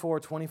 24,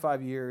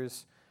 25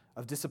 years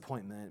of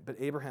disappointment, but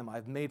Abraham,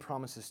 I've made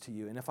promises to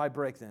you, and if I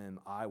break them,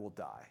 I will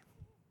die.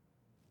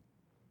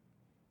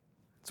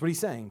 That's what he's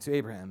saying to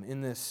Abraham in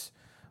this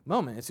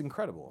moment. It's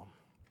incredible.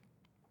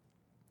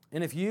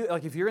 And if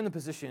you're in the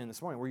position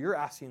this morning where you're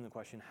asking the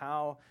question,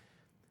 how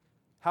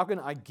can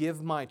I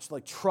give my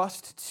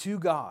trust to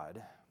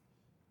God,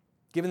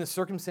 given the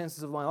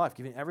circumstances of my life,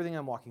 given everything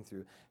I'm walking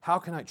through, how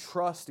can I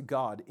trust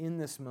God in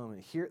this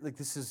moment? Here,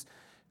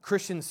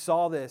 Christians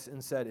saw this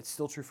and said, it's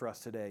still true for us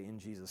today in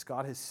Jesus.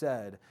 God has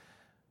said,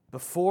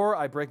 before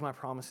I break my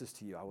promises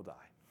to you, I will die.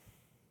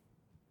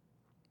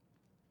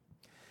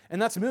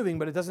 And that's moving,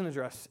 but it doesn't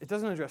address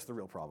the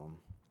real problem.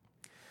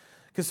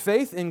 Because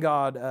faith in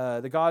God,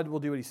 that God will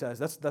do what he says,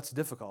 that's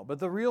difficult. But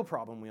the real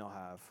problem we all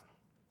have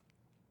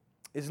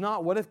is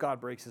not what if God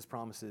breaks his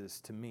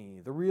promises to me.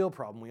 The real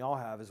problem we all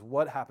have is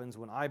what happens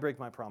when I break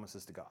my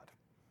promises to God.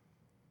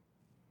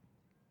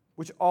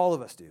 Which all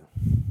of us do.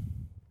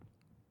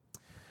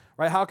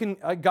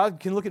 Right? God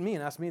can look at me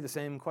and ask me the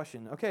same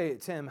question. Okay,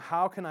 Tim,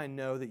 how can I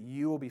know that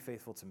you will be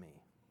faithful to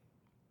me?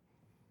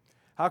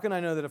 How can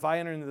I know that if I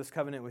enter into this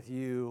covenant with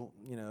you,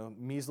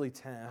 measly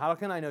 10, how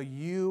can I know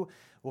you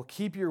will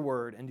keep your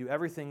word and do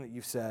everything that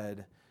you've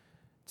said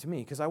to me?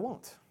 Because I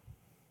won't.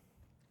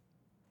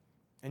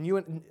 And you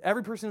and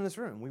every person in this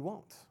room, we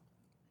won't.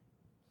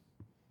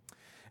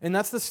 And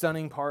that's the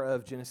stunning part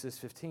of Genesis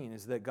 15,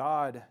 is that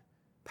God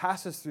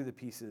passes through the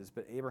pieces,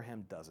 but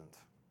Abraham doesn't.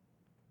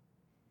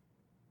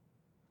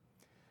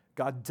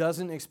 God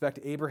doesn't expect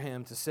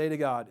Abraham to say to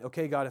God,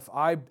 okay, God,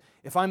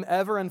 if I'm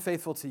ever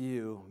unfaithful to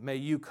you, may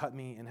you cut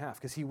me in half,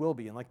 because he will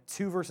be. And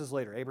 2 verses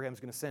later, Abraham's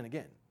going to sin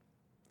again.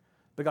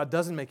 But God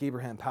doesn't make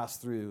Abraham pass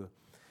through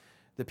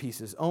the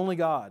pieces. Only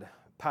God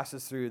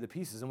passes through the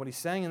pieces. And what he's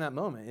saying in that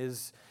moment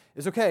is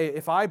okay,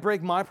 if I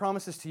break my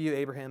promises to you,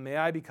 Abraham, may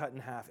I be cut in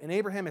half. And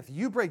Abraham, if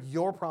you break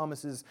your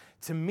promises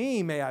to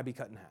me, may I be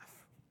cut in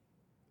half.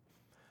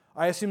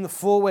 I assume the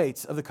full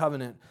weight of the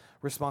covenant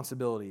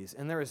responsibilities.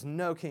 And there is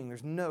no king,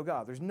 there's no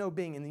God, there's no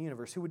being in the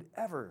universe who would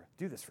ever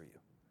do this for you,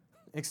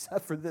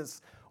 except for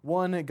this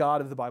one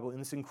God of the Bible in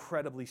this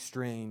incredibly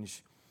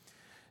strange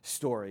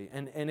story.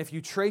 And if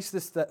you trace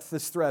this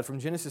thread from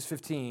Genesis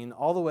 15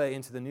 all the way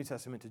into the New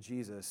Testament to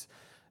Jesus,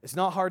 it's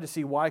not hard to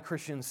see why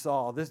Christians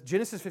saw this.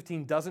 Genesis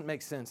 15 doesn't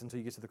make sense until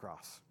you get to the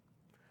cross.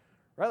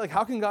 Right?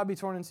 How can God be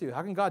torn in two?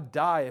 How can God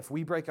die if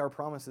we break our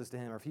promises to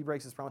him, or if he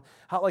breaks his promise?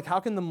 How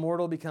can the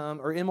immortal become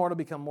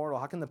mortal?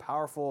 How can the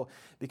powerful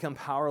become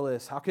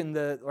powerless? How can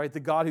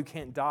the God who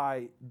can't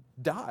die?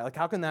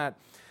 How can that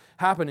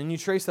happen? And you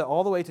trace that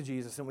all the way to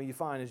Jesus, and what you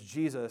find is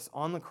Jesus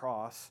on the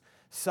cross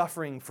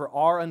suffering for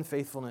our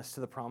unfaithfulness to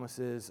the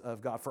promises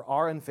of God, for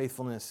our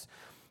unfaithfulness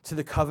to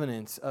the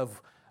covenants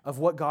of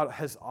what God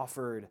has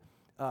offered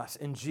us.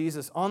 And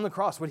Jesus on the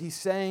cross, what he's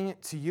saying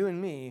to you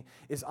and me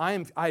is, I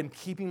am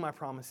keeping my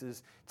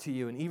promises to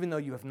you, and even though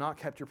you have not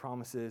kept your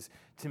promises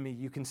to me,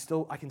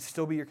 I can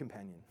still be your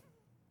companion.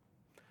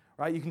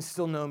 Right? You can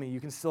still know me.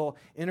 You can still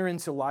enter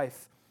into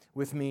life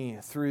with me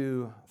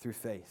through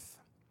faith.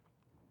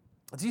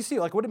 Do you see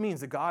what it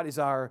means that God is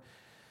our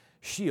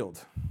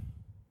shield?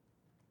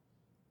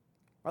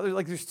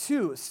 There's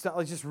two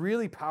just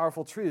really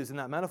powerful truths in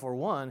that metaphor.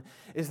 One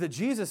is that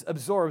Jesus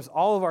absorbs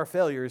all of our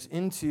failures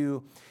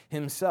into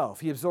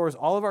himself. He absorbs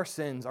all of our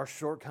sins, our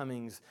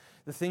shortcomings,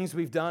 the things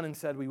we've done and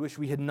said we wish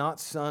we had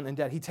not done and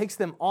dead. He takes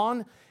them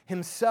on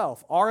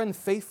himself, our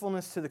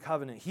unfaithfulness to the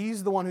covenant.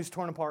 He's the one who's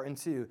torn apart in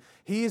two.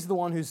 He is the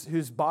one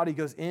whose body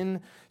goes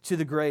into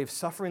the grave,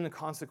 suffering the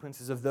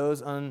consequences of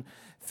those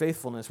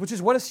unfaithfulness, which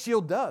is what a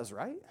shield does,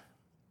 right?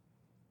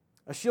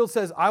 A shield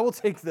says, I will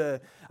take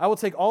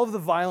all of the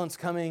violence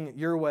coming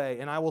your way,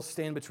 and I will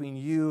stand between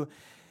you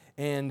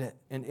and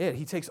it.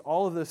 He takes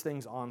all of those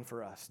things on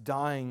for us,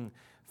 dying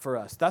for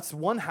us. That's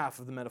one half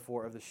of the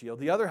metaphor of the shield.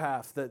 The other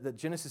half that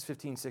Genesis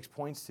 15:6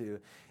 points to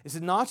is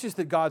that not just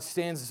that God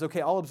stands as,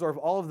 okay, I'll absorb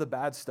all of the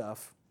bad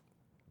stuff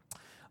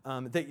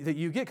that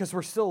you get, because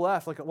we're still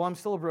left, I'm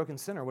still a broken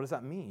sinner. What does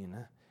that mean?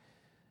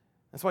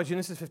 That's why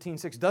Genesis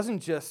 15:6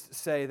 doesn't just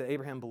say that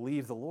Abraham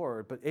believed the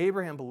Lord, but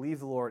Abraham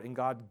believed the Lord, and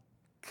God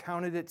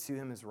counted it to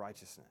him as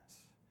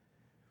righteousness.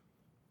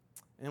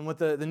 And what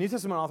the New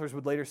Testament authors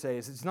would later say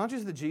is it's not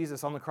just that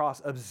Jesus on the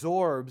cross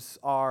absorbs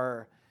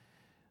our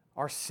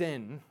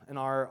sin and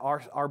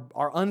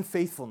our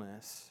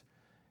unfaithfulness.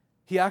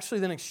 He actually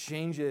then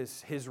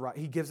exchanges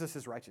he gives us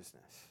his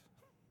righteousness.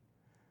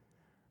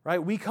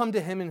 right? We come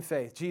to him in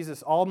faith.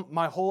 Jesus,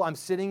 I'm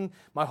sitting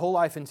my whole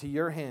life into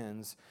your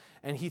hands,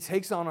 and he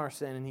takes on our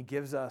sin and he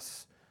gives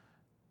us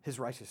his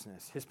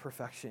righteousness, his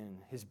perfection,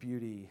 his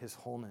beauty, his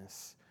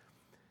wholeness.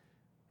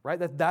 Right?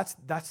 That's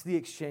the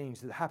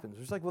exchange that happens.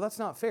 It's like, well, that's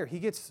not fair. He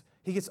gets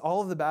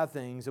all of the bad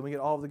things and we get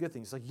all of the good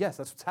things. It's like, yes,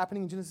 that's what's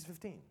happening in Genesis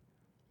 15.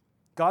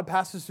 God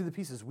passes through the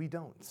pieces. We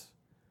don't.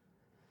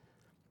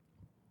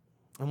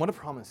 And what a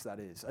promise that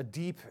is. A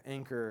deep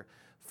anchor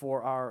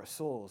for our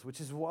souls, which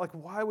is like,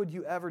 why would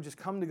you ever just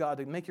come to God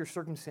to make your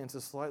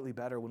circumstances slightly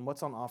better when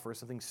what's on offer is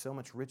something so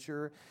much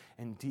richer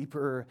and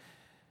deeper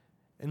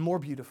and more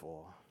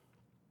beautiful?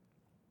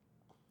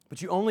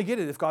 But you only get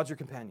it if God's your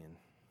companion.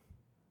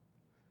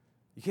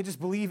 You can't just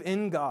believe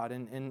in God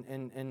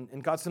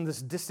and God's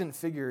this distant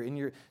figure in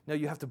your... No,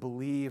 you have to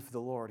believe the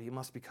Lord. He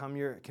must become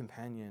your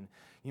companion.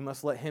 You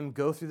must let him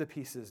go through the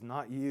pieces,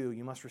 not you.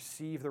 You must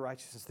receive the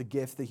righteousness, the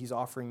gift that he's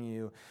offering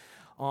you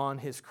on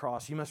his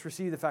cross. You must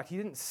receive the fact he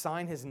didn't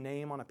sign his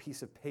name on a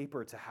piece of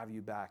paper to have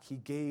you back. He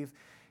gave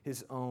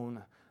his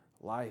own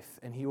life,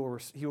 and he will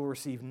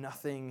receive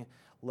nothing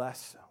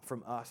less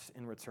from us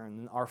in return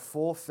than our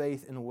full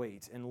faith and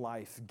weight in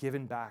life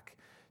given back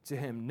to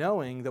him,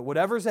 knowing that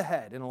whatever's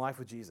ahead in a life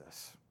with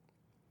Jesus,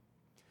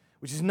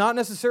 which is not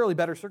necessarily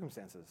better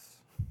circumstances,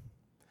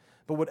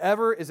 but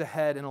whatever is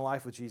ahead in a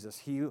life with Jesus,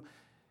 he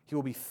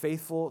will be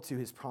faithful to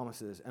his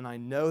promises. And I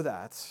know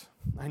that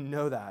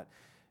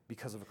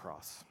because of a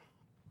cross.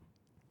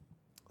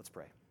 Let's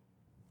pray.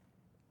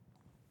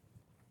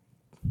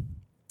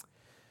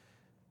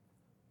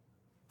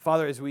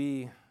 Father, as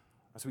we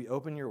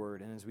open your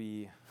word and as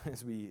we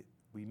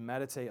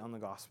meditate on the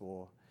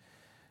gospel,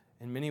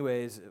 in many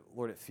ways,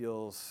 Lord, it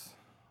feels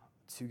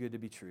too good to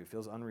be true. It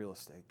feels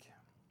unrealistic.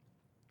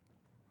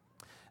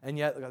 And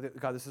yet,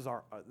 God, this is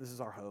our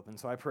hope. And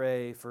so I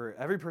pray for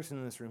every person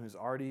in this room who's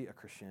already a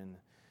Christian,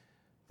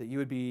 that you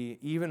would be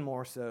even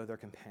more so their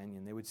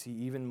companion. They would see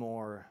even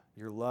more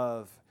your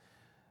love,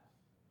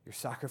 your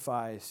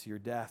sacrifice, your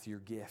death, your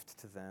gift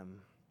to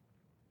them.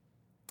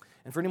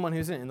 And for anyone who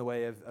isn't in the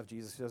way of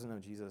Jesus, who doesn't know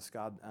Jesus,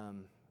 God,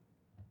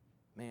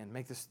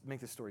 make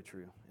this story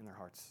true in their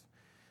hearts.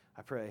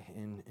 I pray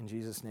in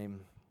Jesus' name,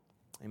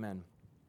 amen.